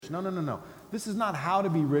rich. No, no, no, no. This is not how to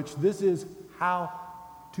be rich. This is how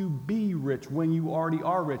to be rich when you already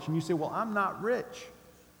are rich. And you say, well, I'm not rich.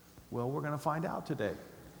 Well, we're going to find out today.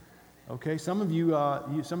 Okay, some of you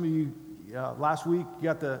last week you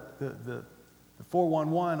got the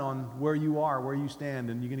 411 on where you are, where you stand,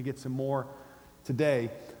 and you're going to get some more today.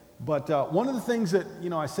 But one of the things that,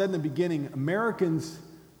 I said in the beginning, Americans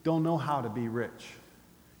don't know how to be rich.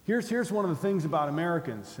 Here's one of the things about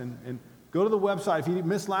Americans, and go to the website. If you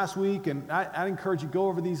missed last week, and I'd encourage you to go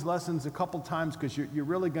over these lessons a couple times because you're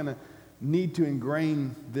really going to need to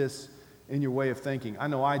ingrain this in your way of thinking. I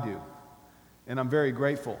know I do, and I'm very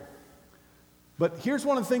grateful. But here's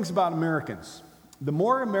one of the things about Americans. The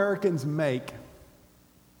more Americans make,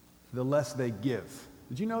 the less they give.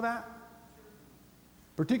 Did you know that?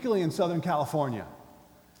 Particularly in Southern California.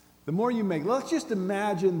 The more you make, let's just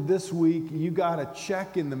imagine this week you got a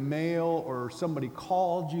check in the mail or somebody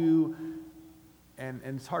called you, and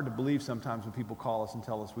it's hard to believe sometimes when people call us and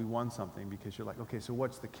tell us we won something because you're like, okay, so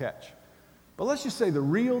what's the catch? But let's just say the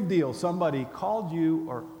real deal, somebody called you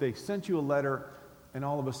or they sent you a letter, and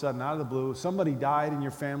all of a sudden, out of the blue, somebody died in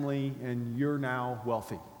your family and you're now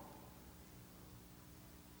wealthy.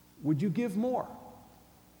 Would you give more?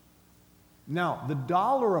 Now, the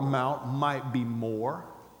dollar amount might be more,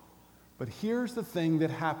 but here's the thing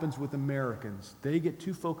that happens with Americans. They get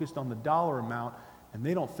too focused on the dollar amount and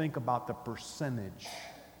they don't think about the percentage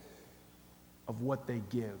of what they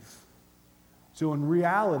give. So in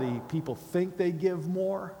reality, people think they give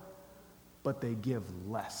more, but they give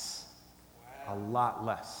less. A lot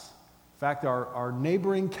less. In fact, our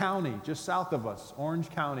neighboring county, just south of us, Orange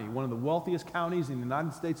County, one of the wealthiest counties in the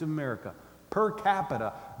United States of America, per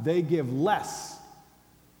capita, they give less,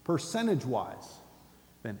 percentage-wise,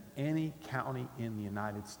 than any county in the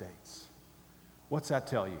United States. What's that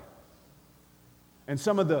tell you? And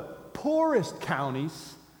some of the poorest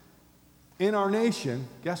counties in our nation,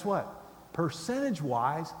 guess what?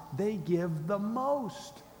 Percentage-wise, they give the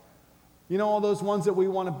most. You know all those ones that we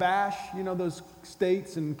want to bash? You know those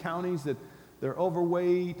states and counties that they're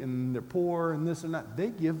overweight and they're poor and this and that?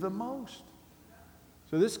 They give the most.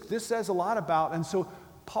 So this says a lot about, and so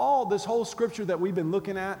Paul, this whole scripture that we've been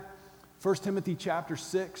looking at, 1 Timothy chapter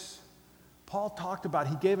 6, Paul talked about,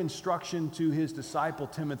 he gave instruction to his disciple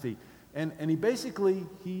Timothy. And he basically,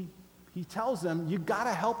 he tells them, you got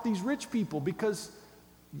to help these rich people because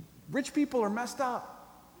rich people are messed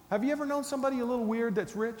up. Have you ever known somebody a little weird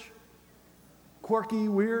that's rich? Quirky,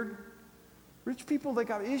 weird? Rich people, they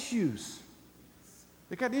got issues.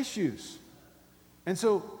 They got issues. And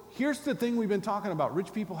so here's the thing we've been talking about.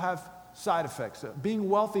 Rich people have side effects. Being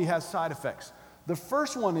wealthy has side effects. The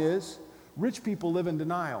first one is rich people live in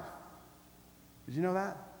denial. Did you know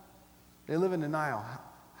that? They live in denial.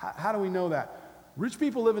 How do we know that? Rich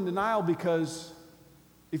people live in denial because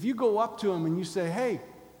if you go up to them and you say, hey,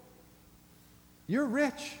 you're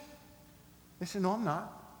rich. They say, no, I'm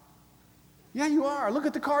not. Yeah, you are. Look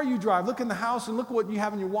at the car you drive. Look in the house and look at what you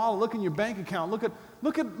have in your wallet. Look in your bank account. Look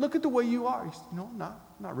at the way you are. You say, no, I'm not.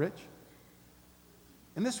 I'm not rich.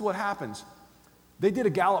 And this is what happens. They did a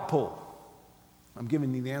Gallup poll. I'm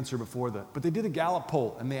giving you the answer before that. But they did a Gallup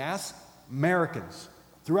poll, and they asked Americans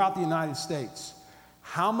throughout the United States,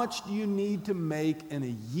 how much do you need to make in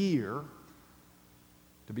a year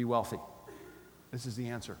to be wealthy? This is the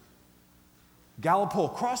answer. Gallup poll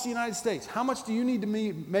across the United States. How much do you need to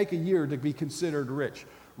make a year to be considered rich?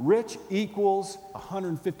 Rich equals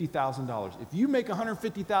 $150,000. If you make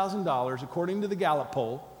 $150,000, according to the Gallup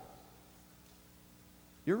poll,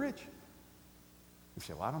 you're rich. You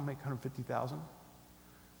say, well, I don't make $150,000.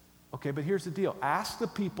 Okay, but here's the deal. Ask the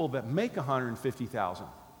people that make $150,000.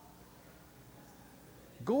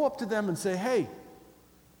 Go up to them and say, hey,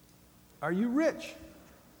 are you rich?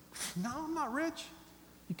 No, I'm not rich.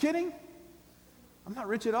 You kidding? I'm not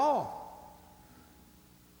rich at all.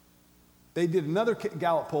 They did another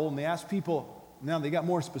Gallup poll, and they asked people, now they got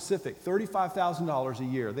more specific, $35,000 a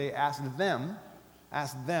year. They asked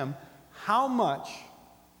them, how much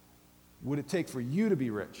would it take for you to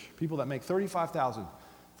be rich? People that make $35,000,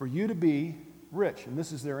 for you to be rich. And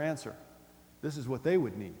this is their answer. This is what they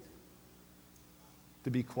would need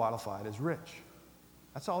to be qualified as rich.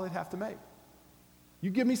 That's all they'd have to make.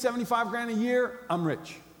 You give me $75,000 a year, I'm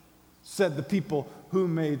rich. Said the people who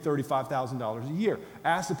made $35,000 a year.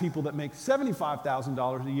 Ask the people that make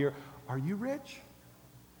 $75,000 a year, are you rich?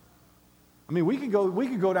 I mean, we could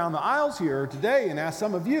go down the aisles here today and ask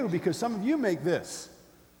some of you, because some of you make this.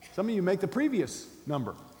 Some of you make the previous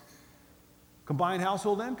number. Combined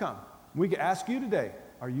household income. We could ask you today,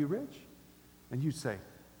 are you rich? And you'd say,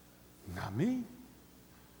 not me.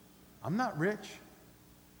 I'm not rich.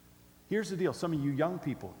 Here's the deal. Some of you young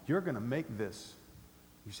people, you're going to make this.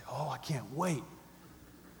 You say, oh, I can't wait.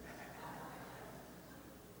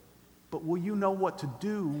 But will you know what to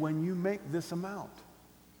do when you make this amount?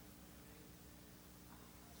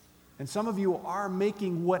 And some of you are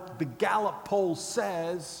making what the Gallup poll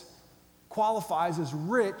says qualifies as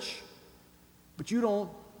rich, but you don't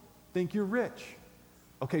think you're rich.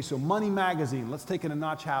 Okay, so Money Magazine, let's take it a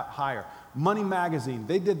notch higher. Money Magazine,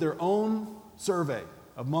 they did their own survey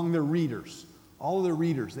among their readers, all of their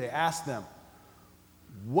readers. They asked them,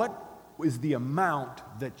 what is the amount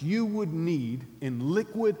that you would need in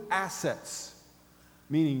liquid assets,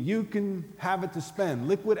 meaning you can have it to spend,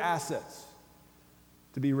 liquid assets,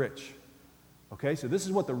 to be rich? Okay, so this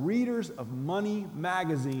is what the readers of Money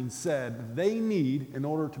Magazine said they need in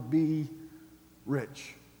order to be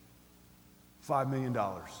rich. $5 million.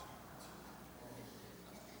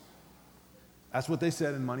 That's what they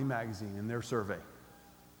said in Money Magazine in their survey.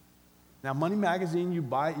 Now, Money Magazine, you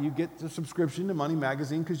get the subscription to Money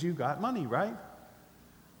Magazine because you got money, right?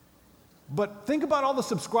 But think about all the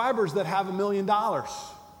subscribers that have $1 million.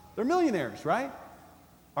 They're millionaires, right?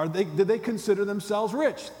 Did they consider themselves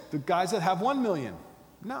rich? The guys that have 1 million?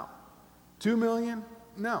 No. 2 million?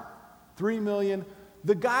 No. 3 million?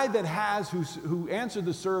 The guy that has, who answered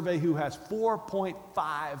the survey, who has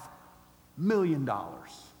 $4.5 million.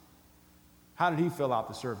 How did he fill out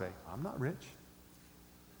the survey? I'm not rich.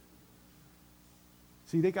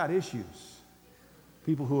 See, they got issues.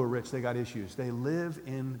 People who are rich, they got issues. They live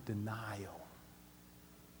in denial.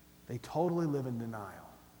 They totally live in denial.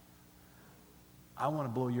 I want to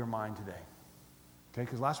blow your mind today. Okay,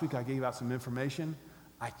 because last week I gave out some information.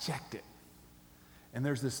 I checked it. And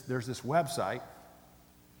there's this website.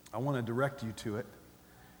 I want to direct you to it.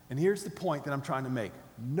 And here's the point that I'm trying to make.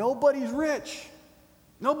 Nobody's rich.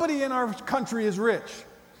 Nobody in our country is rich.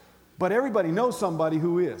 But everybody knows somebody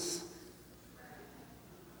who is.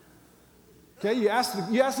 Okay, you ask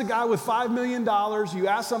the guy with $5 million, you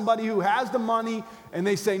ask somebody who has the money, and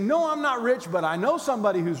they say, no, I'm not rich, but I know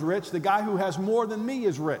somebody who's rich. The guy who has more than me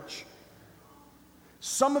is rich.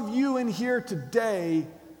 Some of you in here today,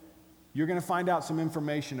 you're going to find out some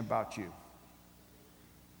information about you.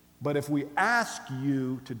 But if we ask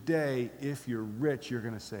you today if you're rich, you're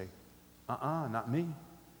going to say, not me.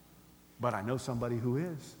 But I know somebody who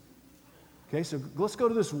is. Okay, so let's go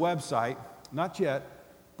to this website. Not yet,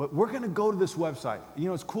 but we're going to go to this website. You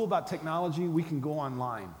know what's cool about technology? We can go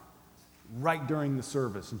online right during the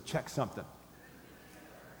service and check something.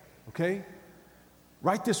 Okay?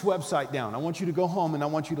 Write this website down. I want you to go home and I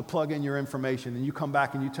want you to plug in your information, and you come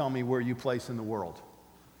back and you tell me where you place in the world.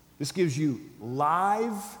 This gives you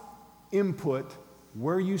live input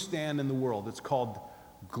where you stand in the world. It's called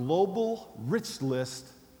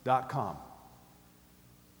globalrichlist.com.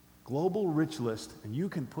 Global Rich List, and you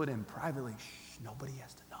can put in privately, nobody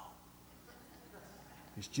has to know.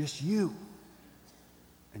 It's just you.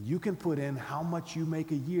 And you can put in how much you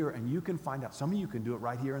make a year, and you can find out. Some of you can do it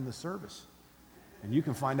right here in the service. And you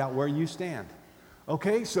can find out where you stand.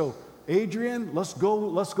 Okay, so Adrian, let's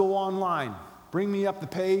go online. Bring me up the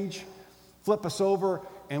page, flip us over,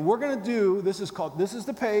 and we're going to do, this is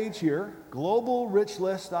the page here,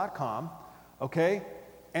 globalrichlist.com, okay?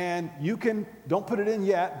 And you can, don't put it in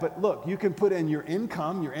yet, but look, you can put in your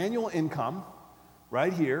income, your annual income,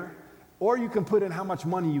 right here, or you can put in how much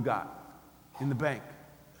money you got in the bank.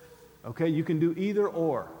 Okay, you can do either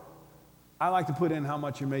or. I like to put in how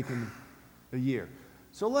much you're making a year.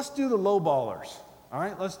 So let's do the low ballers, all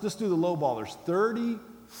right? Let's just do the low ballers,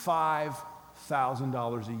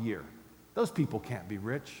 $35,000 a year. Those people can't be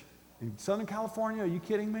rich. In Southern California, are you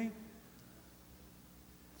kidding me?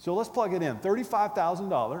 So let's plug it in,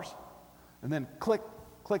 $35,000, and then click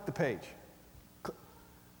the page.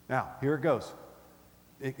 Now, here it goes.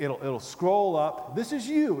 It'll scroll up. This is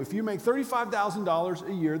you. If you make $35,000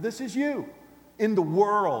 a year, this is you in the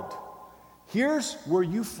world. Here's where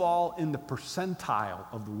you fall in the percentile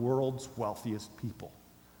of the world's wealthiest people.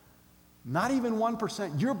 Not even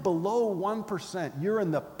 1%. You're below 1%. You're in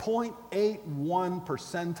the 0.81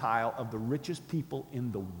 percentile of the richest people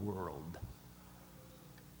in the world.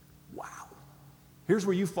 Wow. Here's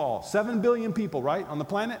where you fall. 7 billion people, right, on the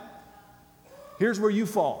planet? Here's where you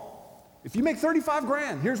fall. If you make 35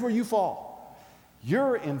 grand, here's where you fall.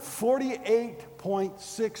 You're in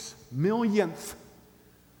 48.6 millionth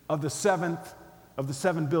of the 7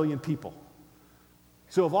 billion people.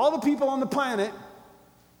 So of all the people on the planet,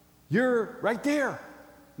 you're right there,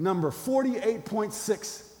 number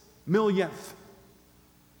 48.6 millionth.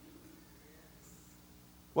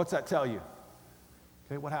 What's that tell you?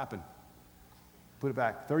 Okay, what happened? Put it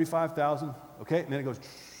back, 35,000, okay, and then it goes,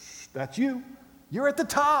 that's you. You're at the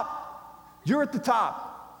top. You're at the top.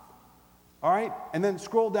 All right? And then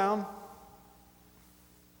scroll down.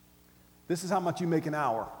 This is how much you make an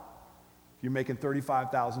hour. You're making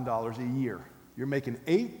 $35,000 a year. You're making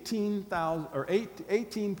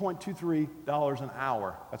 $18.23 an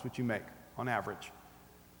hour. That's what you make on average.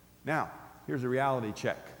 Now, here's a reality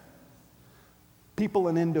check. People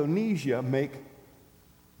in Indonesia make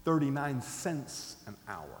 39 cents an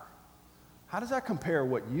hour. How does that compare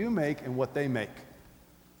what you make and what they make?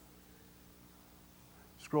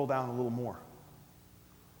 Scroll down a little more.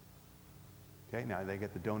 Okay, now they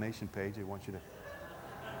get the donation page. They want you to.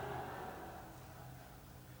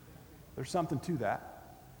 There's something to that.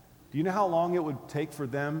 Do you know how long it would take for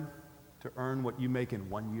them to earn what you make in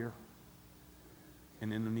 1 year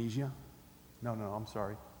in Indonesia? No, I'm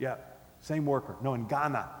sorry. Yeah, same worker. No, in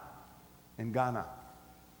Ghana. In Ghana.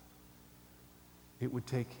 It would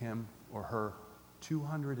take him or her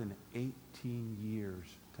 218 years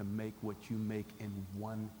to make what you make in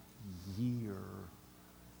 1 year.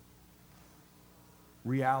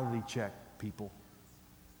 Reality check, people.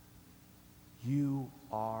 You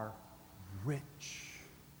are rich.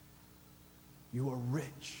 You are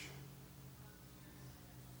rich.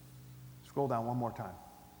 Scroll down one more time.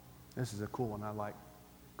 This is a cool one I like.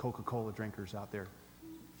 Coca-Cola drinkers out there.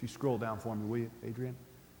 If you scroll down for me, will you, Adrian?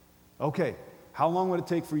 Okay. How long would it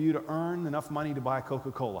take for you to earn enough money to buy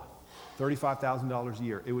Coca-Cola? $35,000 a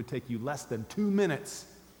year. It would take you less than 2 minutes.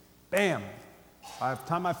 Bam. By the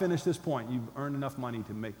time I finish this point, you've earned enough money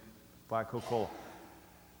to buy Coca-Cola.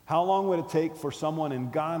 How long would it take for someone in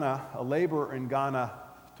Ghana, a laborer in Ghana,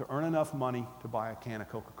 to earn enough money to buy a can of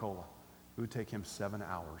Coca-Cola? It would take him 7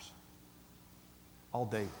 hours. All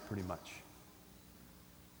day, pretty much.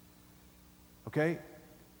 Okay?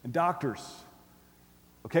 And doctors.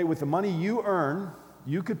 Okay, with the money you earn,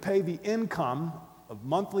 you could pay the income of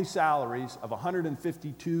monthly salaries of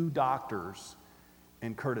 152 doctors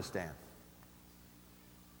in Kurdistan.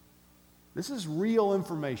 This is real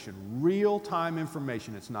information, real-time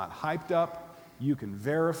information. It's not hyped up. You can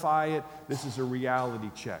verify it. This is a reality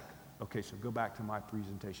check. Okay, so go back to my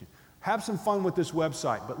presentation. Have some fun with this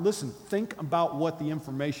website, but listen, think about what the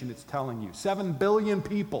information it's telling you. 7 billion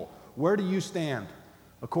people. Where do you stand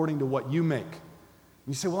according to what you make?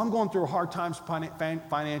 You say, well, I'm going through hard times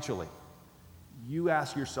financially. You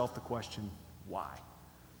ask yourself the question, why?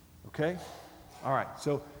 Okay? All right,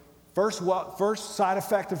 so first side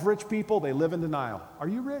effect of rich people, they live in denial. Are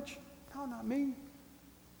you rich? No, not me.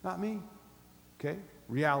 Not me. Okay?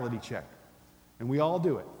 Reality check. And we all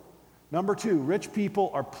do it. Number 2, rich people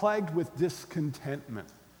are plagued with discontentment.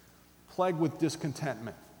 Plagued with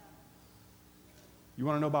discontentment. You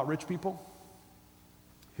want to know about rich people?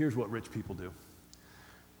 Here's what rich people do.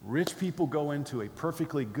 Rich people go into a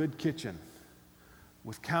perfectly good kitchen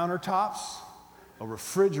with countertops, a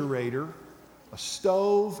refrigerator, a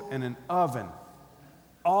stove, and an oven,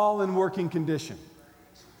 all in working condition.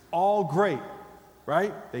 All great,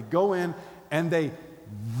 right? They go in and they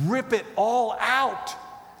rip it all out.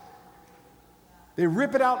 They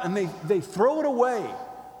rip it out and they throw it away.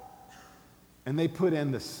 And they put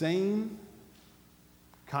in the same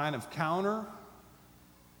kind of counter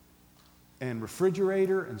and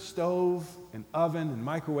refrigerator and stove and oven and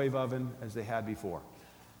microwave oven as they had before.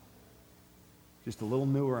 Just a little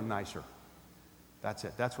newer and nicer. That's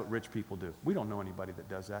it. That's what rich people do. We don't know anybody that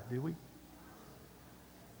does that, do we?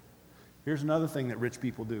 Here's another thing that rich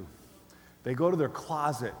people do. They go to their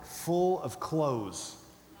closet full of clothes,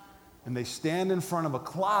 and they stand in front of a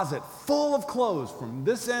closet full of clothes, from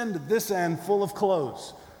this end to this end, full of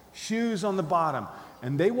clothes, shoes on the bottom.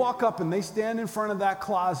 And they walk up and they stand in front of that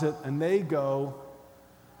closet and they go,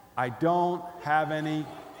 I don't have any.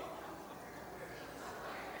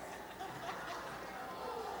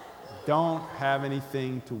 Don't have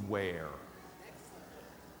anything to wear.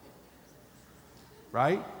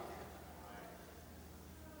 Right?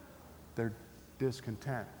 They're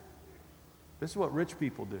discontent. This is what rich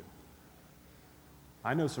people do.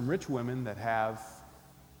 I know some rich women that have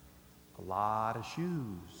a lot of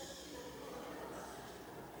shoes.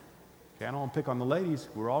 Okay, I don't want to pick on the ladies.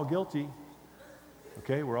 We're all guilty.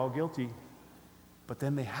 Okay, we're all guilty. But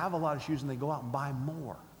then they have a lot of shoes and they go out and buy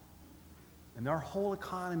more. And our whole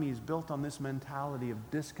economy is built on this mentality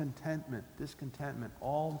of discontentment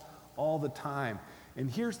all the time.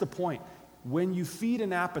 And here's the point. When you feed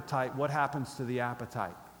an appetite, what happens to the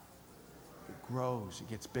appetite? It grows, it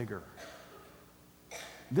gets bigger.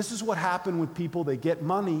 This is what happened with people. They get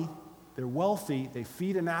money, they're wealthy, they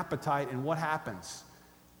feed an appetite, and what happens?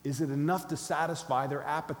 Is it enough to satisfy their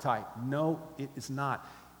appetite? No, it is not.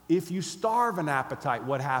 If you starve an appetite,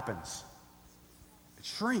 what happens? It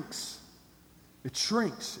shrinks. It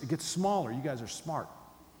shrinks. It gets smaller. You guys are smart.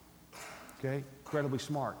 Okay? Incredibly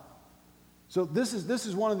smart. So this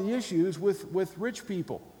is one of the issues with rich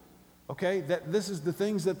people. Okay? That this is the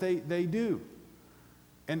things that they do.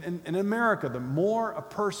 And in America, the more a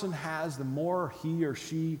person has, the more he or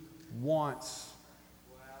she wants.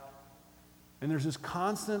 And there's this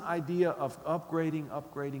constant idea of upgrading.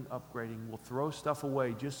 We'll throw stuff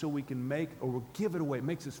away just so we can or we'll give it away. It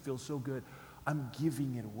makes us feel so good. I'm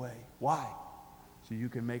giving it away. Why? So you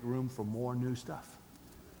can make room for more new stuff.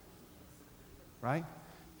 Right?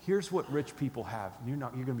 Here's what rich people have. You're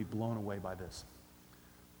going to be blown away by this.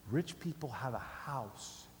 Rich people have a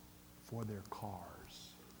house for their cars.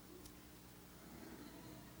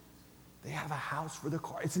 They have a house for their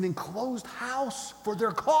car. It's an enclosed house for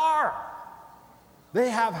their car. They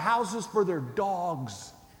have houses for their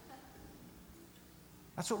dogs.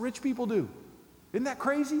 That's what rich people do. Isn't that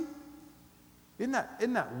crazy? Isn't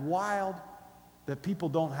that wild that people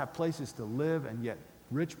don't have places to live, and yet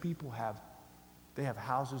rich people have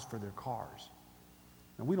houses for their cars?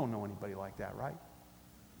 And we don't know anybody like that, right?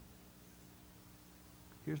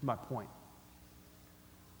 Here's my point.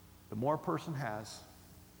 The more a person has,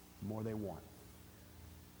 the more they want.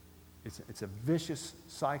 It's a vicious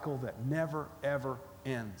cycle that never, ever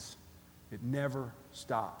ends. It never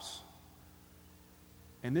stops.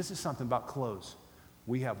 And this is something about clothes.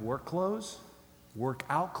 We have work clothes,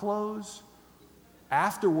 workout clothes,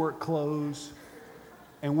 after work clothes,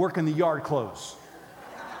 and work in the yard clothes.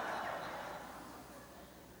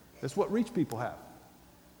 That's what rich people have,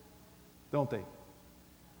 don't they?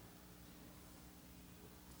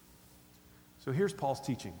 So here's Paul's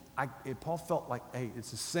teaching. Paul felt like, hey,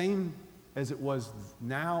 it's the same as it was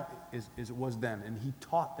now as it was then. And he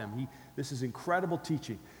taught them. This is incredible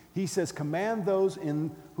teaching. He says, command those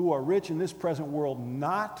who are rich in this present world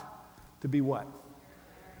not to be what?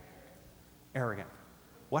 Arrogant.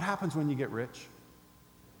 What happens when you get rich?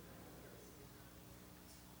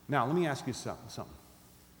 Now, let me ask you something.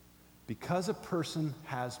 Because a person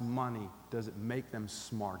has money, does it make them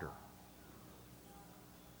smarter?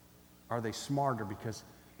 Are they smarter? Because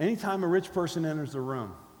anytime a rich person enters the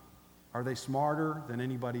room, are they smarter than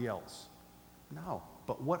anybody else? No.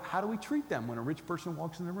 But how do we treat them when a rich person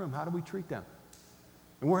walks in the room? How do we treat them?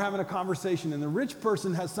 And we're having a conversation, and the rich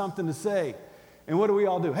person has something to say. And what do we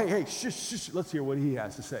all do? Hey, shush, let's hear what he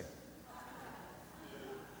has to say.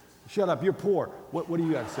 Shut up, you're poor. What do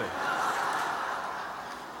you got to say?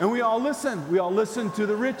 And we all listen. We all listen to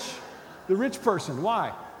the rich person.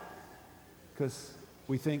 Why? Because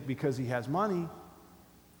we think because he has money,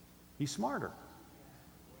 he's smarter.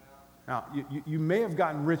 Now, you may have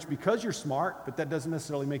gotten rich because you're smart, but that doesn't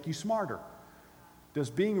necessarily make you smarter. Does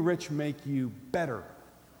being rich make you better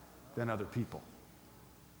than other people?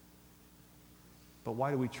 But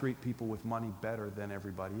why do we treat people with money better than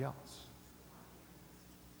everybody else?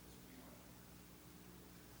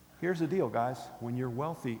 Here's the deal, guys. When you're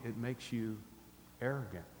wealthy, it makes you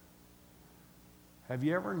arrogant. Have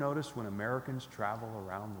you ever noticed when Americans travel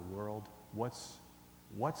around the world, what's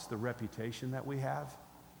the reputation that we have?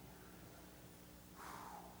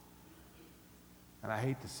 And I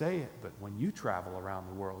hate to say it, but when you travel around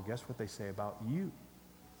the world, guess what they say about you?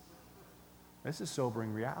 This is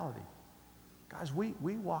sobering reality. Guys, we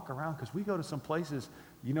walk around because we go to some places,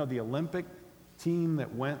 the Olympic team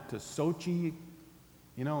that went to Sochi,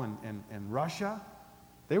 in Russia,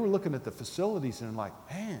 they were looking at the facilities and like,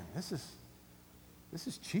 man, this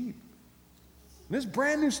is cheap. And this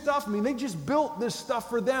brand new stuff, they just built this stuff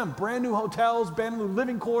for them. Brand new hotels, brand new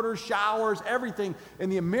living quarters, showers, everything.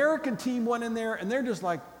 And the American team went in there and they're just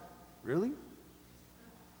like, really?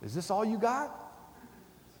 Is this all you got?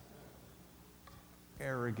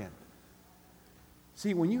 Arrogant.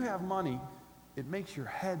 See, when you have money, it makes your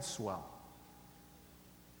head swell.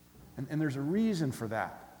 And there's a reason for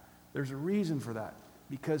that. There's a reason for that.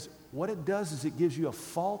 Because what it does is it gives you a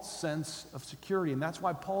false sense of security. And that's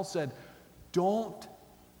why Paul said, don't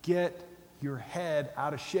get your head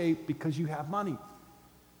out of shape because you have money.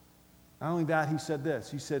 Not only that, he said this.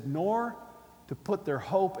 He said, nor to put their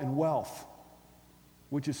hope in wealth,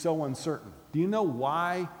 which is so uncertain. Do you know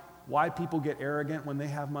why people get arrogant when they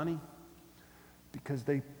have money? Because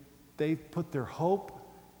they put their hope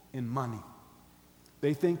in money.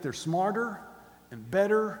 They think they're smarter and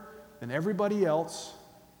better than everybody else.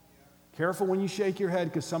 Careful when you shake your head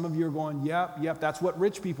because some of you are going, yep, that's what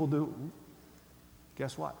rich people do.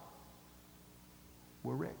 Guess what?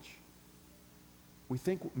 We're rich.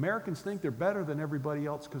 Americans think they're better than everybody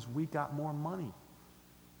else because we got more money.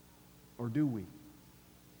 Or do we?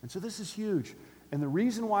 And so this is huge. And the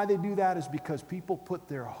reason why they do that is because people put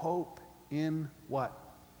their hope in what?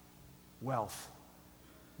 wealth,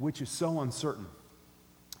 which is so uncertain.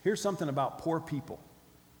 Here's something about poor people.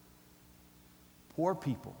 Poor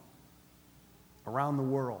people around the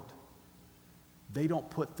world, they don't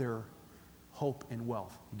put their hope in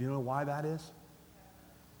wealth. Do you know why that is?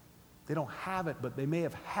 They don't have it, but they may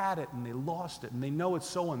have had it and they lost it, and they know it's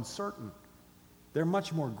so uncertain. They're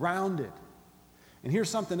much more grounded. And here's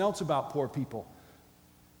something else about poor people.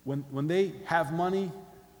 When they have money,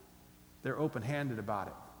 they're open-handed about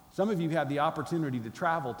it. Some of you had the opportunity to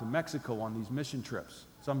travel to Mexico on these mission trips.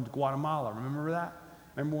 Some to Guatemala. Remember that?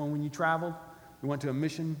 Remember when you traveled? You went to a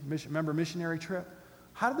missionary trip?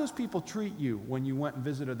 How did those people treat you when you went and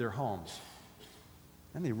visited their homes?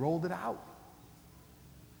 And they rolled it out.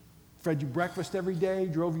 Fed you breakfast every day,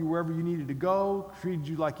 drove you wherever you needed to go, treated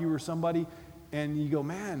you like you were somebody. And you go,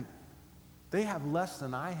 man, they have less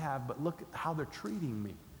than I have, but look at how they're treating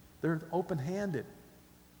me. They're open-handed.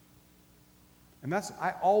 And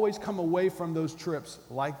I always come away from those trips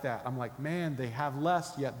like that. I'm like, man, they have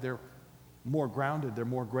less, yet they're more grounded, they're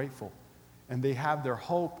more grateful. And they have their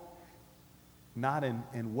hope not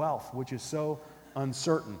in wealth, which is so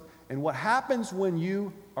uncertain. And what happens when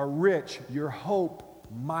you are rich, your hope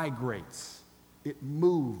migrates. It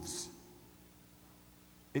moves.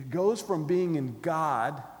 It goes from being in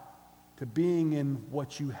God to being in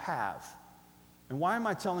what you have. And why am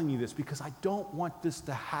I telling you this? Because I don't want this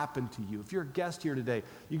to happen to you. If you're a guest here today,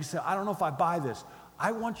 you can say, I don't know if I buy this.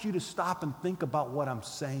 I want you to stop and think about what I'm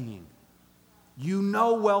saying. You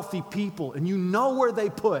know wealthy people, and you know where they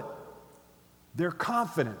put their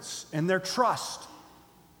confidence and their trust.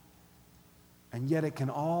 And yet it can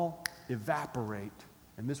all evaporate.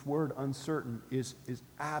 And this word uncertain is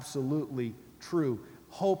absolutely true.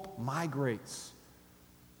 Hope migrates.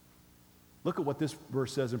 Look at what this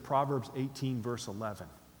verse says in Proverbs 18, verse 11.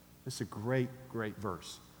 This is a great, great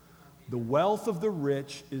verse. The wealth of the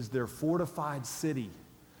rich is their fortified city.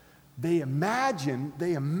 They imagine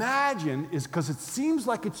is because it seems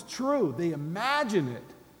like it's true. They imagine it.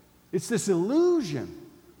 It's this illusion.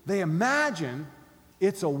 They imagine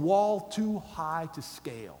it's a wall too high to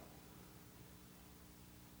scale.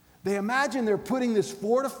 They imagine they're putting this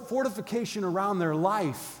fortification around their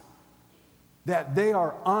life that they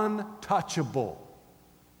are untouchable.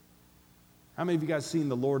 How many of you guys seen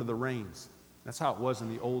The Lord of the Rings? That's how it was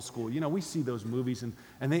in the old school. You know, we see those movies,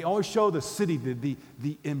 and they always show the city,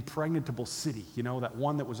 the impregnable city, you know, that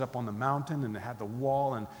one that was up on the mountain and it had the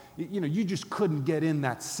wall, and, you know, you just couldn't get in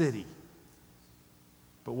that city.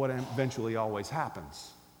 But what eventually always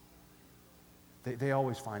happens, they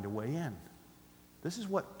always find a way in. This is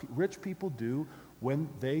what rich people do when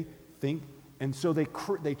they think, and so they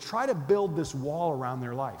try to build this wall around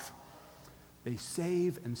their life. They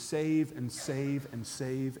save and save and save and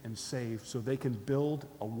save and save so they can build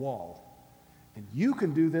a wall. And you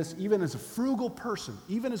can do this even as a frugal person.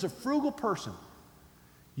 Even as a frugal person,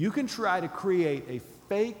 you can try to create a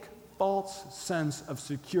fake, false sense of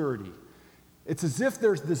security. It's as if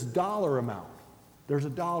there's this dollar amount. There's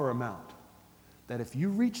a dollar amount that if you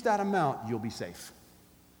reach that amount, you'll be safe.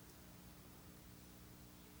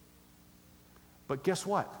 But guess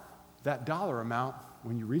what? That dollar amount,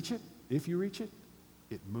 when you reach it, if you reach it,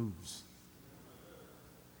 it moves.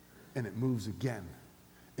 And it moves again.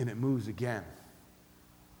 And it moves again.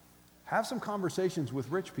 Have some conversations with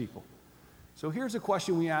rich people. So here's a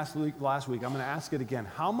question we asked last week. I'm going to ask it again.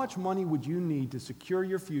 How much money would you need to secure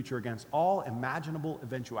your future against all imaginable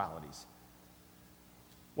eventualities?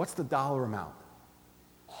 What's the dollar amount?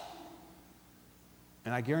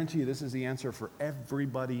 And I guarantee you this is the answer for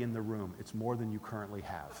everybody in the room. It's more than you currently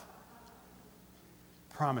have.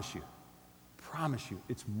 Promise you,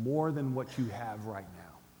 it's more than what you have right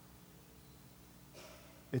now.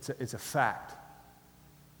 It's a fact.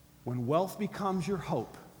 When wealth becomes your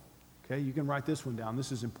hope, okay, you can write this one down.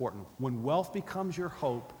 This is important. When wealth becomes your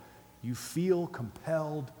hope, you feel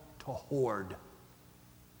compelled to hoard.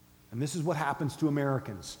 And this is what happens to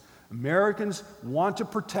Americans. Americans want to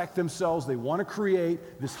protect themselves. They want to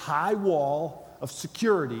create this high wall of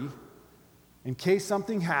security in case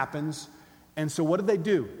something happens. And so what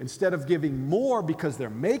do? Instead of giving more because they're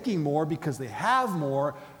making more, because they have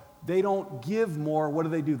more, they don't give more. What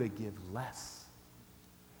do? They give less.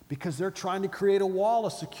 Because they're trying to create a wall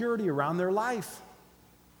of security around their life.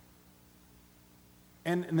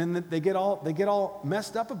 And then they get all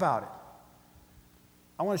messed up about it.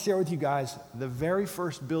 I want to share with you guys the very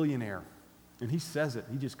first billionaire, and he says it.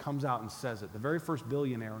 He just comes out and says it. The very first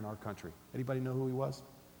billionaire in our country. Anybody know who he was?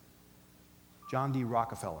 John D.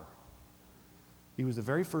 Rockefeller. He was the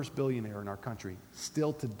very first billionaire in our country.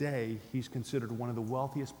 Still today, he's considered one of the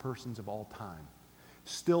wealthiest persons of all time.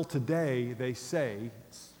 Still today, they say,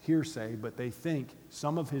 hearsay, but they think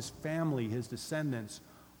some of his family, his descendants,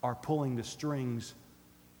 are pulling the strings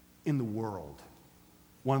in the world.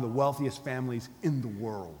 One of the wealthiest families in the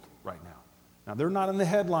world right now. Now, they're not in the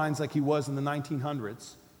headlines like he was in the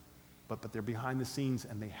 1900s, but they're behind the scenes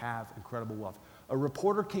and they have incredible wealth. A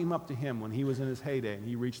reporter came up to him when he was in his heyday and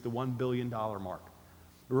he reached the $1 billion mark.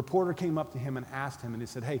 A reporter came up to him and asked him, and he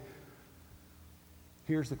said, hey,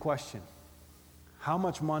 here's the question. How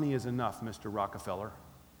much money is enough, Mr. Rockefeller?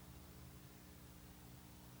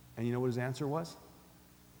 And you know what his answer was?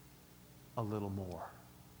 A little more.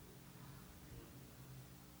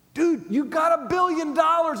 Dude, you got $1 billion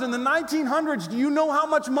in the 1900s. Do you know how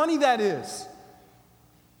much money that is?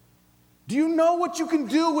 Do you know what you can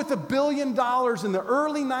do with $1 billion in the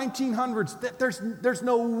early 1900s? There's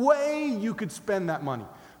no way you could spend that money.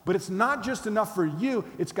 But it's not just enough for you.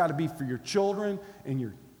 It's got to be for your children and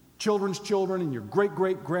your children's children and your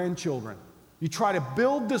great-great-grandchildren. You try to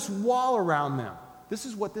build this wall around them. This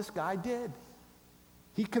is what this guy did.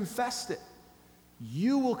 He confessed it.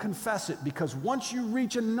 You will confess it, because once you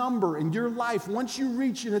reach a number in your life, once you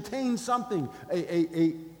reach and attain something,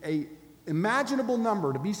 a imaginable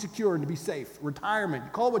number to be secure and to be safe, retirement,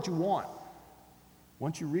 you call it what you want.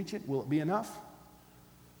 Once you reach it, will it be enough?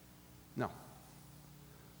 No.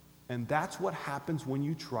 And that's what happens when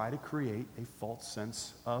you try to create a false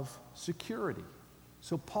sense of security.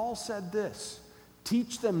 So Paul said this,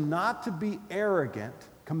 teach them not to be arrogant,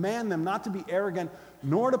 command them not to be arrogant,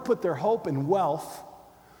 nor to put their hope in wealth,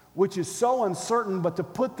 which is so uncertain, but to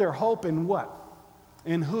put their hope in what?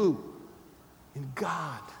 In who? In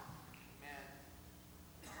God.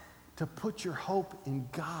 Amen. To put your hope in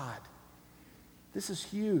God. This is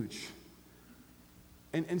huge.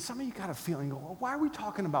 And some of you got a feeling, well, why are we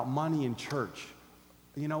talking about money in church?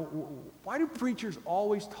 You know, why do preachers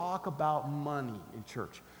always talk about money in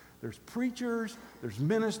church? There's preachers, there's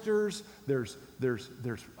ministers, there's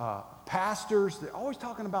pastors. They're always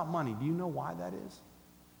talking about money. Do you know why that is?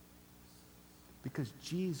 Because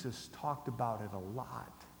Jesus talked about it a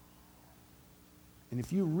lot. And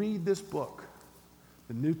if you read this book,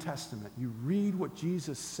 the New Testament, you read what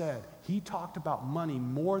Jesus said. He talked about money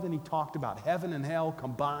more than he talked about heaven and hell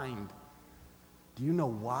combined. Do you know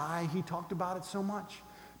why he talked about it so much?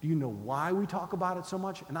 Do you know why we talk about it so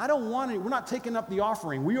much? And I don't want it. We're not taking up the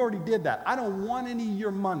offering. We already did that. I don't want any of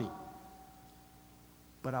your money.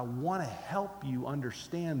 But I want to help you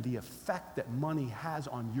understand the effect that money has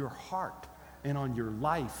on your heart and on your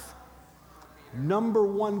life. Number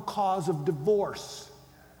one cause of divorce.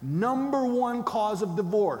 Number one cause of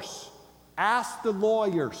divorce. Ask the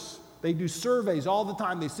lawyers. They do surveys all the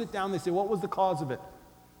time. They sit down, they say, what was the cause of it?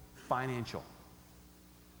 Financial.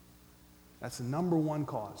 That's the number one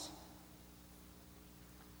cause.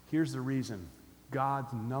 Here's the reason.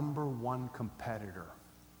 God's number one competitor.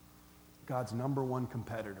 God's number one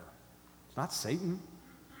competitor. It's not Satan.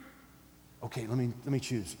 Okay, let me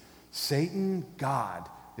choose. Satan, God.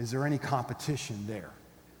 Is there any competition there?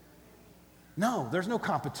 No, there's no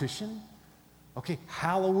competition. Okay,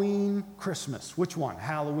 Halloween, Christmas. Which one?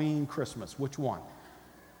 Halloween, Christmas. Which one?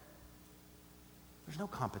 There's no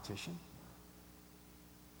competition.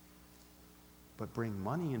 But bring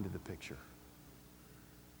money into the picture.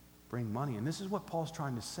 Bring money. And this is what Paul's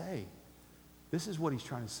trying to say. This is what he's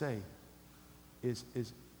trying to say. Is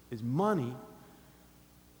money,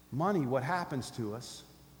 what happens to us,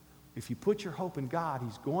 if you put your hope in God,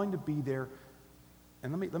 he's going to be there.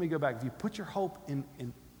 And let me go back. If you put your hope in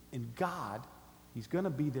God, he's going to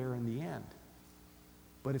be there in the end.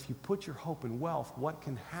 But if you put your hope in wealth, what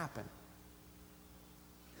can happen?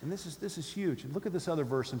 And this is huge. And look at this other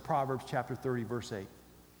verse in Proverbs chapter 30, verse 8.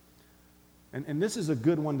 And this is a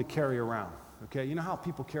good one to carry around. Okay, you know how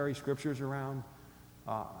people carry scriptures around?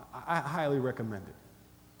 I highly recommend it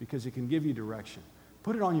because it can give you direction.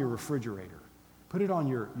 Put it on your refrigerator. Put it on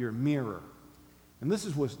your mirror. And this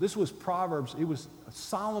was Proverbs. It was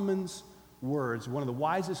Solomon's words, one of the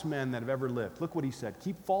wisest men that have ever lived. Look what he said.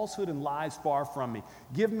 Keep falsehood and lies far from me.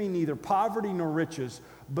 Give me neither poverty nor riches,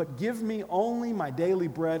 but give me only my daily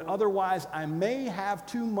bread. Otherwise, I may have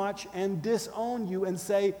too much and disown you and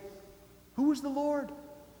say, who is the Lord?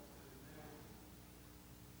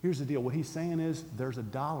 Here's the deal. What he's saying is there's a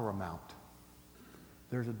dollar amount.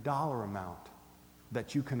 There's a dollar amount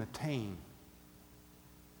that you can attain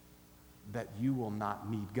that you will not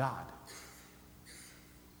need God.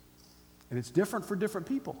 And it's different for different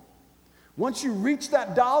people. Once you reach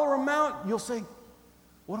that dollar amount, you'll say,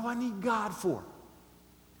 what do I need God for?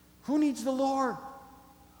 Who needs the Lord?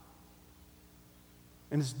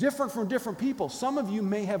 And it's different from different people. Some of you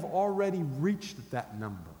may have already reached that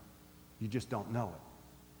number. You just don't know it.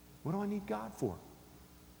 What do I need God for?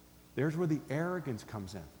 There's where the arrogance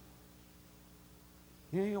comes in.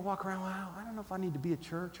 You walk around, well, I don't know if I need to be at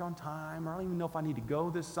church on time, or I don't even know if I need to go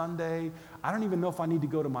this Sunday. I don't even know if I need to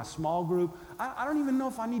go to my small group. I don't even know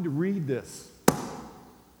if I need to read this.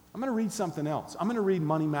 I'm going to read something else. I'm going to read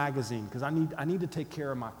Money Magazine because I need to take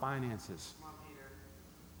care of my finances.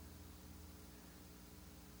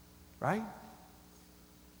 Right?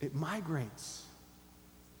 It migrates.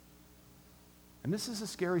 And this is a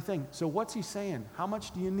scary thing. So what's he saying? How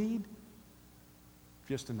much do you need?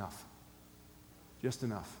 Just enough. Just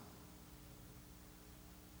enough.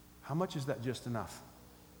 How much is that just enough?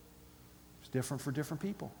 It's different for different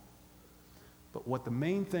people. But what the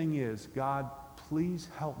main thing is, God, please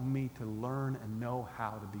help me to learn and know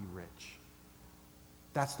how to be rich.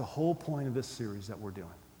 That's the whole point of this series that we're doing.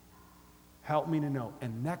 Help me to know.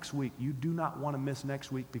 And next week, you do not want to miss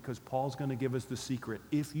next week because Paul's going to give us the secret.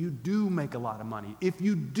 If you do make a lot of money, if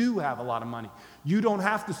you do have a lot of money, you don't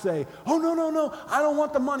have to say, oh, no, I don't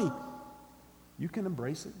want the money. You can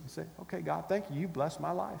embrace it and say, okay, God, thank you. You blessed my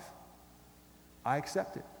life. I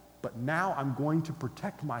accept it. But now I'm going to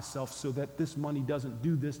protect myself so that this money doesn't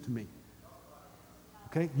do this to me.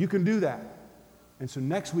 Okay? You can do that. And so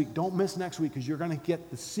next week, don't miss next week because you're going to get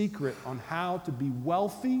the secret on how to be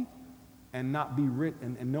wealthy and not be rich,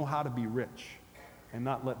 and know how to be rich and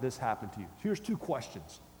not let this happen to you. Here's two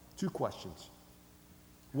questions.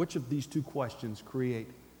 Which of these two questions create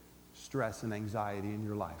stress and anxiety in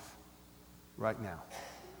your life right now?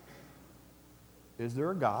 Is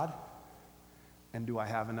there a God? And do I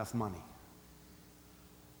have enough money?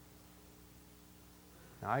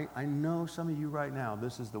 Now, I know some of you right now,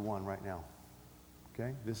 this is the one right now.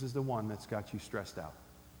 Okay? This is the one that's got you stressed out.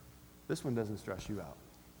 This one doesn't stress you out.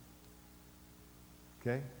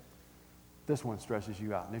 Okay? This one stresses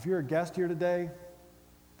you out. And if you're a guest here today,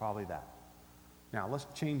 probably that. Now, let's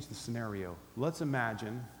change the scenario. Let's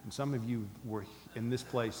imagine, and some of you were in this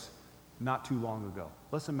place not too long ago.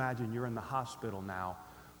 Let's imagine you're in the hospital now,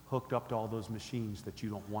 hooked up to all those machines that you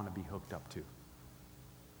don't want to be hooked up to.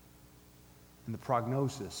 And the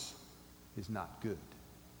prognosis is not good.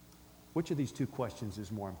 Which of these two questions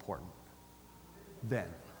is more important? Then.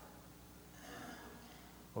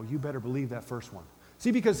 Oh, you better believe that first one.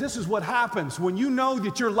 See, because this is what happens when you know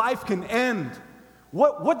that your life can end.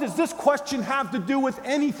 What does this question have to do with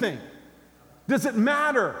anything? Does it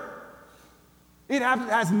matter? It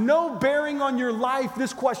has no bearing on your life.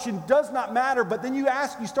 This question does not matter. But then you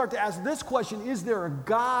start to ask this question, is there a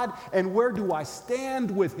God and where do I stand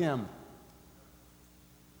with him?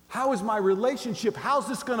 How is my relationship? How's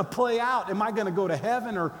this going to play out? Am I going to go to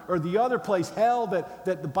heaven or the other place, hell, that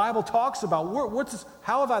the Bible talks about?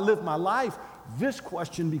 How have I lived my life? This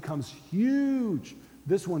question becomes huge.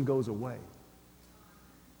 This one goes away.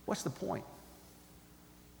 What's the point?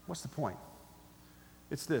 What's the point?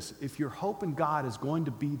 It's this. If your hope in God is going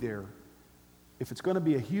to be there, if it's going to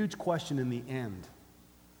be a huge question in the end,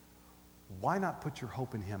 why not put your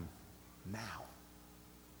hope in him now?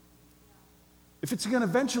 If it's going to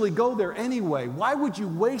eventually go there anyway, why would you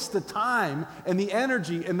waste the time and the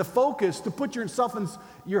energy and the focus to put yourself and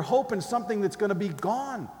your hope in something that's going to be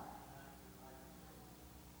gone?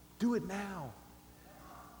 Do it now.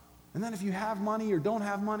 And then if you have money or don't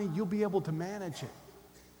have money, you'll be able to manage it.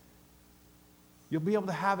 You'll be able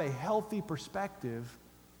to have a healthy perspective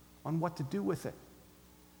on what to do with it.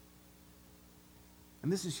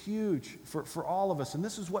 And this is huge for all of us. And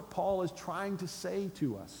this is what Paul is trying to say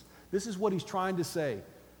to us. This is what he's trying to say.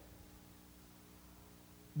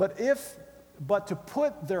 But to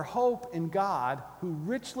put their hope in God, who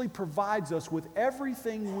richly provides us with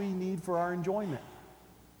everything we need for our enjoyment.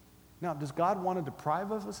 Now, does God want to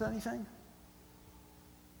deprive us of anything?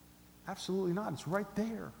 Absolutely not. It's right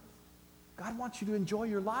there. God wants you to enjoy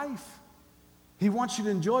your life. He wants you to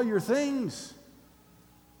enjoy your things.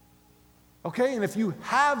 Okay, and if you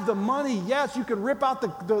have the money, yes, you can rip out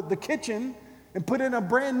the kitchen and put in a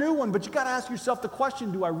brand new one, but you got to ask yourself the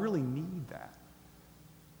question, do I really need that?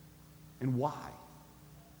 And why?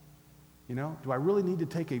 You know, do I really need to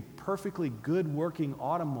take a perfectly good working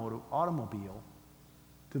automobile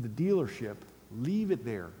to the dealership, leave it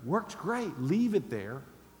there? Works great, leave it there,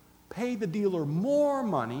 pay the dealer more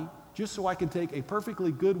money just so I can take a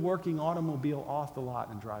perfectly good working automobile off the lot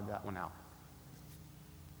and drive that one out.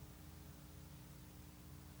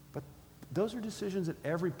 But those are decisions that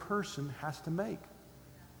every person has to make.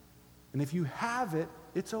 And if you have it,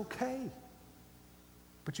 it's okay.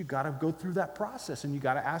 But you got to go through that process, and you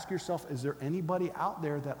got to ask yourself, is there anybody out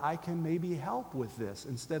there that I can maybe help with this?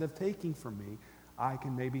 Instead of taking from me, I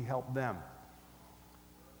can maybe help them.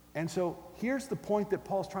 And so here's the point that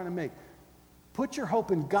Paul's trying to make. Put your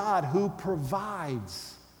hope in God who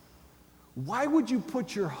provides. Why would you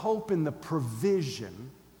put your hope in the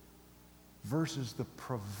provision versus the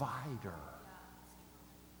provider?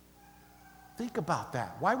 Think about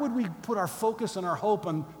that. Why would we put our focus and our hope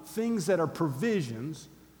on things that are provisions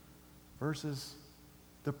versus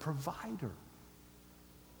the provider?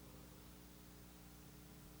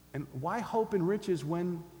 And why hope in riches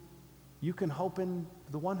when you can hope in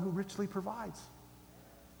the one who richly provides?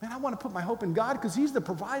 Man, I want to put my hope in God because he's the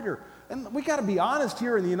provider. And we got to be honest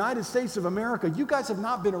here in the United States of America. You guys have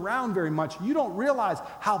not been around very much. You don't realize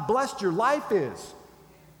how blessed your life is.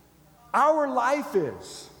 Our life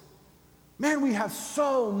is. Man, we have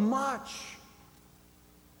so much.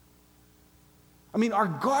 I mean, our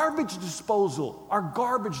garbage disposal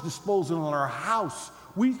in our house,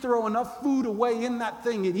 we throw enough food away in that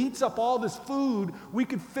thing. It eats up all this food. We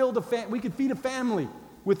could feed a family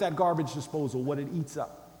with that garbage disposal, what it eats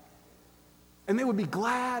up. And they would be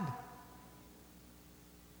glad.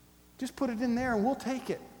 Just put it in there and we'll take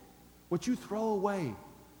it. What you throw away,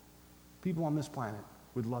 people on this planet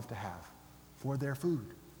would love to have for their food.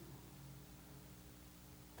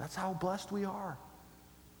 That's how blessed we are.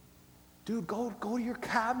 Dude, go to your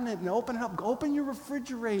cabinet and open it up. Open your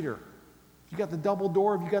refrigerator. If you got the double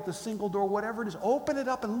door, if you got the single door, whatever it is, open it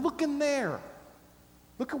up and look in there.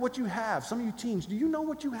 Look at what you have. Some of you teens, do you know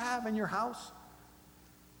what you have in your house?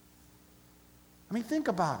 I mean, think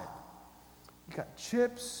about it. You got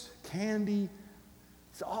chips, candy,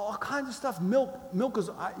 all kinds of stuff. Milk is,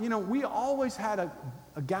 we always had a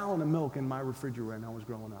gallon of milk in my refrigerator when I was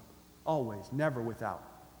growing up. Always, never without.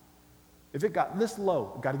 If it got this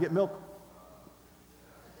low, got to get milk.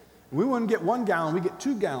 We wouldn't get 1 gallon, we get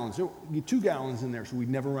 2 gallons. We get 2 gallons in there so we'd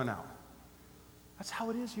never run out. That's how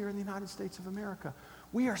it is here in the United States of America.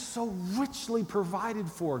 We are so richly provided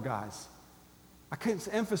for, guys. I can't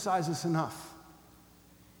emphasize this enough.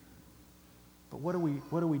 But what are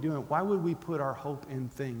we doing? Why would we put our hope in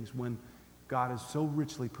things when God has so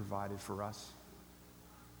richly provided for us?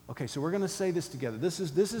 Okay, so we're going to say this together. This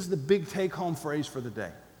is the big take-home phrase for the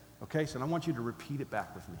day. Okay, so I want you to repeat it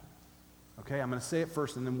back with me. Okay, I'm going to say it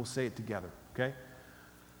first and then we'll say it together. Okay?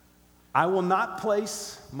 I will not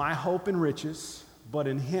place my hope in riches, but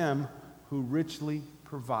in him who richly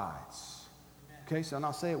provides. Okay, so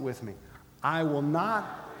now say it with me. I will not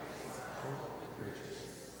place my hope in riches,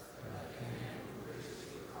 but in him who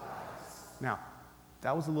richly provides. Now,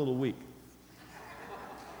 that was a little weak.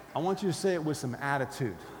 I want you to say it with some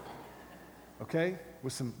attitude. Okay?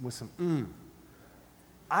 With some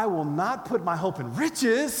I will not put my hope in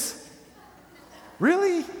riches.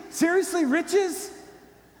 Really? Seriously, riches?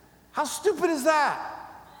 How stupid is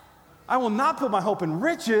that? I will not put my hope in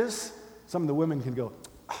riches. Some of the women can go,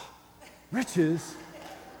 riches.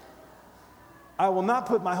 I will not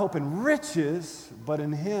put my hope in riches, but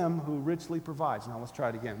in him who richly provides. Now let's try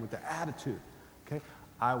it again with the attitude. Okay?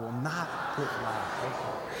 I will not put my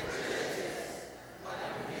hope in riches, but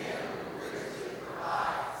in him who richly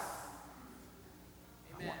provides.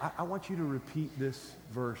 I want you to repeat this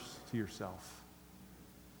verse to yourself.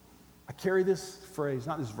 I carry this phrase,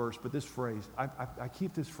 not this verse, but this phrase. I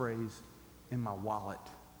keep this phrase in my wallet.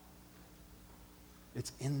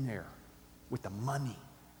 It's in there with the money.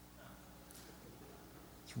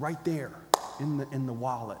 It's right there in the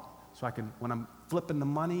wallet. So I can, when I'm flipping the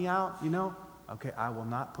money out, okay, I will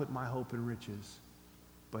not put my hope in riches,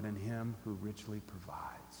 but in him who richly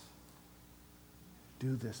provides.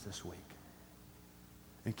 Do this week.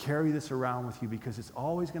 And carry this around with you because it's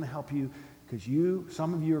always going to help you because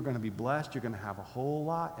some of you are going to be blessed. You're going to have a whole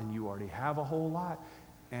lot and you already have a whole lot.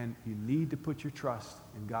 And you need to put your trust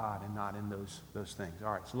in God and not in those things.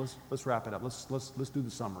 All right, so let's wrap it up. Let's do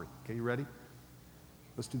the summary. Okay, you ready?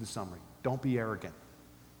 Let's do the summary. Don't be arrogant.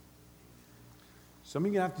 Some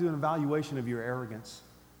of you have to do an evaluation of your arrogance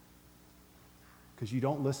because you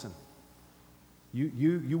don't listen.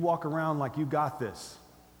 You walk around like you got this.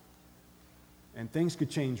 And things could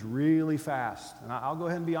change really fast. And I'll go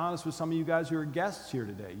ahead and be honest with some of you guys who are guests here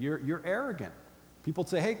today. You're arrogant. People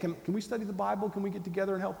say, hey, can we study the Bible? Can we get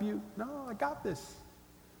together and help you? No, I got this.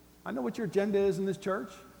 I know what your agenda is in this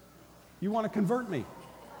church. You want to convert me.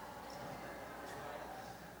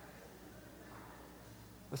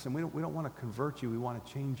 Listen, we don't want to convert you. We want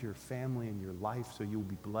to change your family and your life so you'll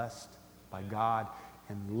be blessed by God.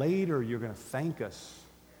 And later you're going to thank us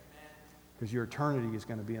because your eternity is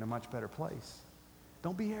going to be in a much better place.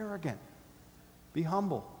 Don't be arrogant. Be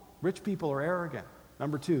humble. Rich people are arrogant.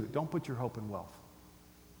 Number 2, don't put your hope in wealth.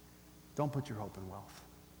 Don't put your hope in wealth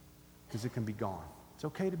because it can be gone. It's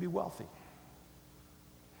okay to be wealthy,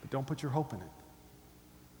 but don't put your hope in it.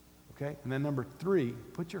 Okay? And then number 3,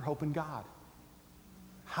 put your hope in God.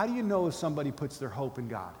 How do you know if somebody puts their hope in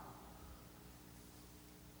God?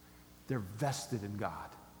 they're vested in God.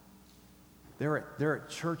 They're at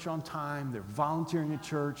church on time. They're volunteering at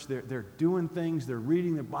church. They're doing things. They're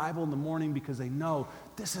reading the Bible in the morning because they know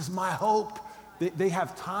this is my hope. They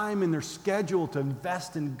have time in their schedule to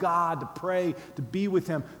invest in God, to pray, to be with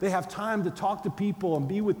Him. They have time to talk to people and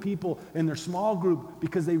be with people in their small group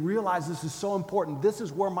because they realize this is so important. This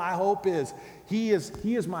is where my hope is. He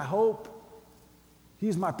is my hope. He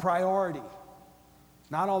is my priority,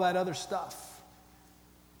 not all that other stuff.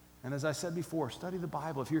 And as I said before, study the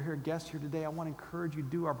Bible. If you're here, guest here today, I want to encourage you to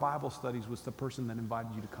do our Bible studies with the person that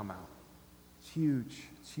invited you to come out. It's huge.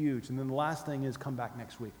 It's huge. And then the last thing is come back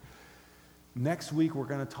next week. Next week, we're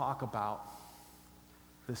going to talk about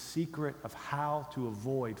the secret of how to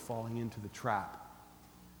avoid falling into the trap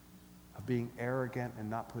of being arrogant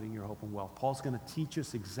and not putting your hope in wealth. Paul's going to teach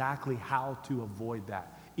us exactly how to avoid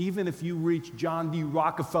that. Even if you reach John D.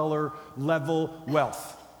 Rockefeller level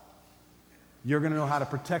wealth, you're going to know how to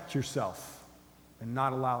protect yourself and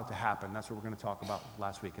not allow it to happen. That's what we're going to talk about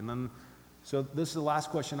last week. And then, so this is the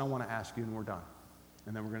last question I want to ask you, and we're done.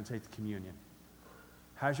 And then we're going to take the communion.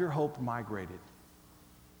 Has your hope migrated?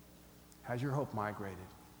 Has your hope migrated?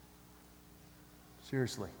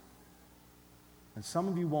 Seriously. And some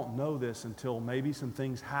of you won't know this until maybe some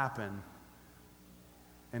things happen.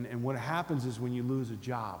 And what happens is when you lose a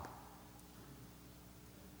job,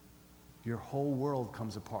 your whole world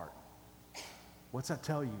comes apart. What's that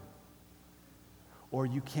tell you? Or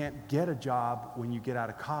you can't get a job when you get out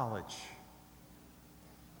of college.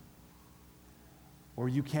 Or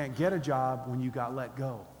you can't get a job when you got let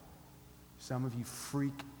go. Some of you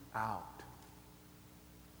freak out.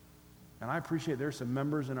 And I appreciate there's some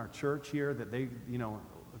members in our church here that they,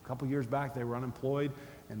 a couple years back they were unemployed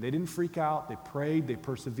and they didn't freak out. They prayed, they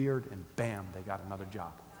persevered, and bam, they got another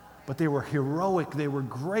job. But they were heroic. They were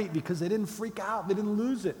great because they didn't freak out. They didn't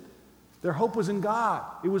lose it. Their hope was in God.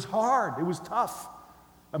 It was hard. It was tough.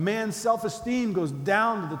 A man's self-esteem goes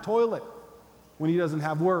down to the toilet when he doesn't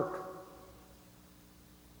have work.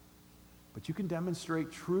 But you can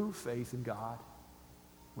demonstrate true faith in God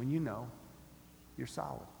when you know you're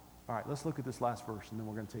solid. All right, let's look at this last verse, and then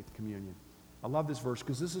we're going to take the communion. I love this verse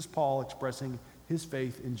because this is Paul expressing his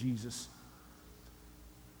faith in Jesus.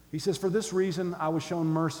 He says, "For this reason I was shown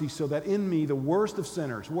mercy, so that in me, the worst of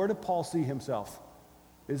sinners," where did Paul see himself?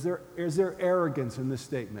 Is there arrogance in this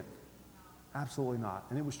statement? Absolutely not.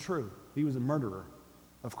 And it was true. He was a murderer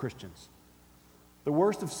of Christians. The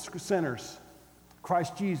worst of sinners,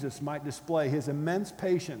 Christ Jesus might display his immense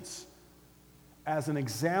patience as an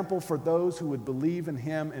example for those who would believe in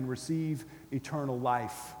him and receive eternal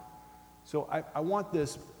life. So I want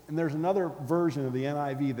this, and there's another version of the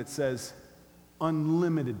NIV that says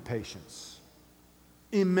unlimited patience,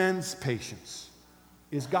 immense patience.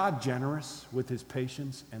 Is God generous with his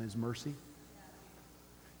patience and his mercy?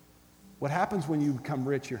 What happens when you become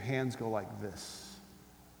rich, your hands go like this.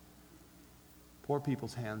 Poor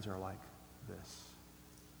people's hands are like this.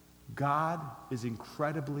 God is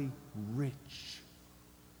incredibly rich,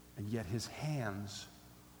 and yet his hands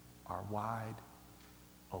are wide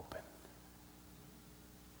open.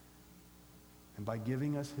 And by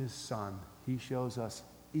giving us his Son, he shows us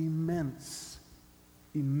immense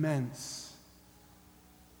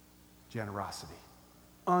generosity,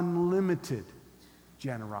 unlimited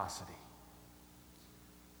generosity.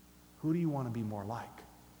 Who do you want to be more like?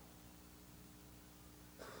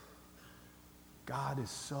 God is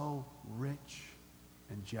so rich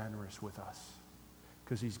and generous with us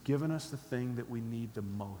because he's given us the thing that we need the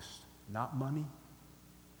most. Not money,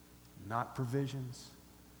 not provisions,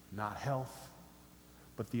 not health,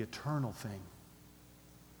 but the eternal thing,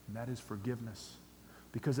 and that is forgiveness.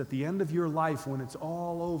 Because at the end of your life, when it's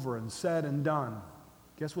all over and said and done,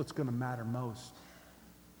 guess what's going to matter most?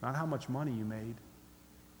 Not how much money you made,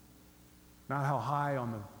 not how high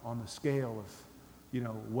on the scale of,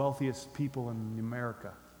 wealthiest people in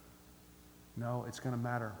America. No, it's going to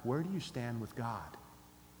matter, where do you stand with God?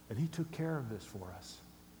 And he took care of this for us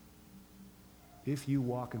if you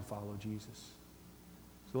walk and follow Jesus.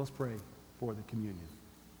 So let's pray for the communion.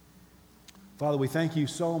 Father, we thank you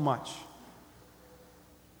so much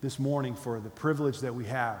this morning for the privilege that we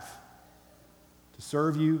have to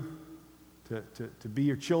serve you, to be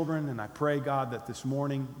your children. And I pray, God, that this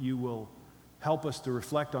morning you will help us to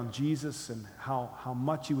reflect on Jesus and how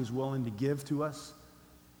much he was willing to give to us,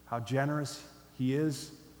 how generous he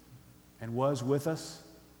is and was with us.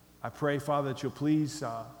 I pray, Father, that you'll please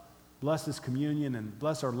bless this communion and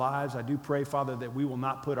bless our lives. I do pray, Father, that we will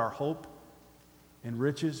not put our hope in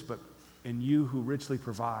riches, but in you who richly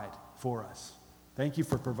provide for us. Thank you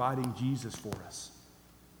for providing Jesus for us.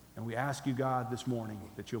 And we ask you, God, this morning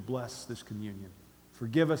that you'll bless this communion.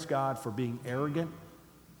 Forgive us, God, for being arrogant.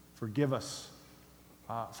 Forgive us,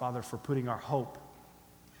 Father, for putting our hope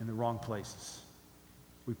in the wrong places.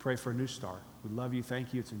 We pray for a new start. We love you.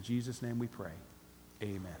 Thank you. It's in Jesus' name we pray.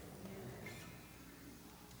 Amen.